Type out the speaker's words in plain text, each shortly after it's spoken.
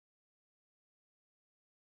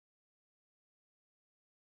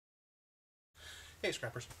Hey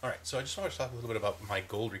scrappers. Alright, so I just wanted to talk a little bit about my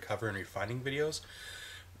gold recovery and refining videos.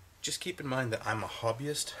 Just keep in mind that I'm a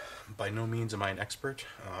hobbyist. By no means am I an expert.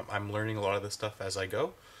 I'm learning a lot of this stuff as I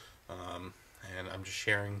go. And I'm just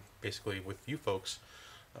sharing basically with you folks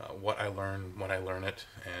what I learn when I learn it,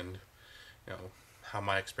 and how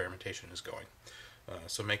my experimentation is going.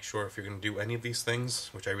 So make sure if you're going to do any of these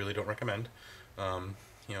things, which I really don't recommend,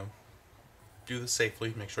 do this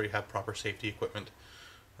safely. Make sure you have proper safety equipment.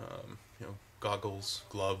 Goggles,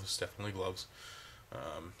 gloves, definitely gloves,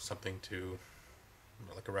 something to,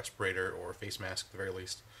 like a respirator or a face mask at the very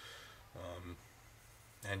least,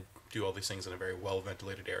 and do all these things in a very well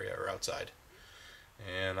ventilated area or outside.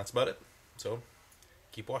 And that's about it. So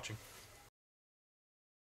keep watching.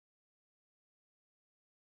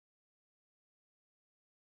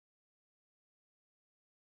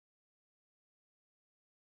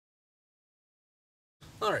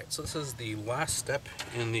 Alright, so this is the last step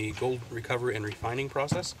in the gold recovery and refining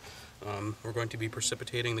process. We're going to be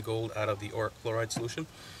precipitating the gold out of the auric chloride solution.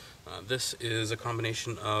 This is a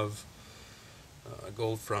combination of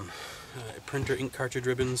gold from printer ink cartridge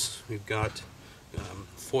ribbons. We've got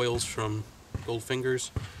foils from gold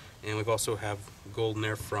fingers, and we've also have gold in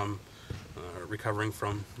there from recovering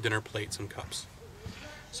from dinner plates and cups.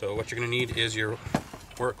 So what you're going to need is your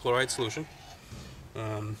auric chloride solution,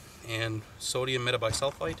 and sodium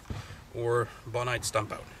metabisulfite or bonide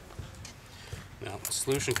stump out. Now, the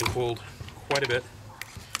solution can hold quite a bit.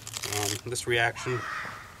 This reaction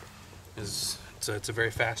it's a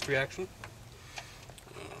very fast reaction.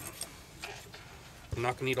 I'm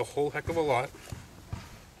not going to need a whole heck of a lot.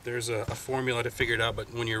 There's a formula to figure it out,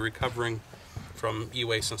 but when you're recovering from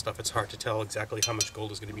e-waste and stuff, it's hard to tell exactly how much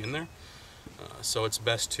gold is going to be in there. So it's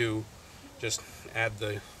best to just add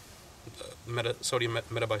the sodium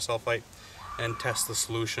metabisulfite and test the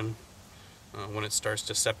solution when it starts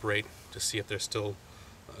to separate to see if there's still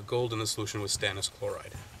gold in the solution with stannous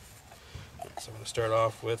chloride. So I'm going to start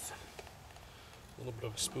off with a little bit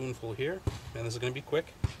of a spoonful here, and this is going to be quick.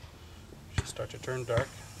 It should start to turn dark.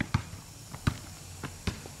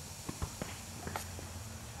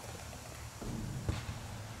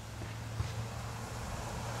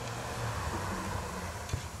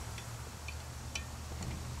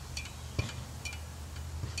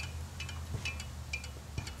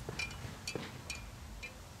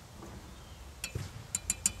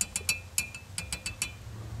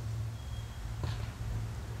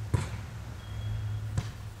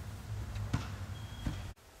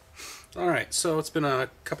 Alright, so it's been a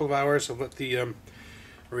couple of hours. I've let the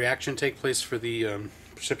reaction take place for the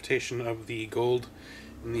precipitation of the gold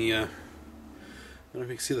in the, I don't know if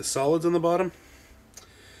you can see the solids on the bottom.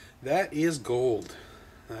 That is gold.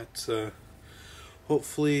 That's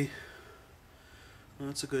hopefully,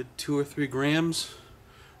 that's a good 2 or 3 grams.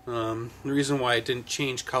 The reason why it didn't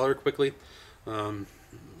change color quickly,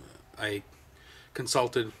 I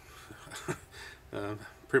consulted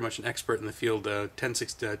pretty much an expert in the field,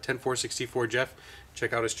 10464 Jeff.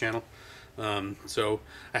 Check out his channel. So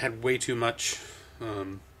I had way too much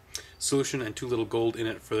solution and too little gold in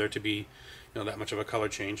it for there to be that much of a color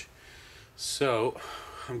change. So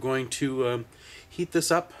I'm going to heat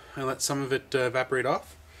this up and let some of it evaporate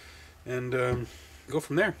off, and go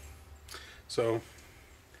from there. So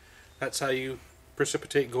that's how you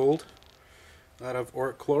precipitate gold out of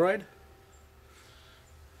auric chloride.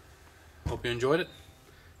 Hope you enjoyed it.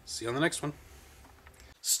 See you on the next one.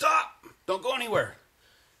 Stop! Don't go anywhere!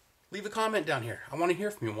 Leave a comment down here. I want to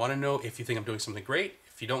hear from you. I want to know if you think I'm doing something great.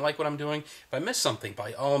 If you don't like what I'm doing, if I missed something,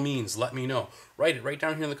 by all means, let me know. Write it right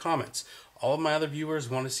down here in the comments. All of my other viewers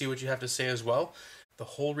want to see what you have to say as well. The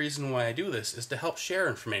whole reason why I do this is to help share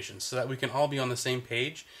information so that we can all be on the same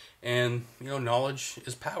page. And, knowledge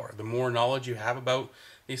is power. The more knowledge you have about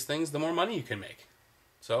these things, the more money you can make.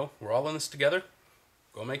 So, we're all in this together.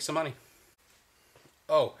 Go make some money.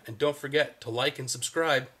 Oh, and don't forget to like and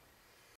subscribe.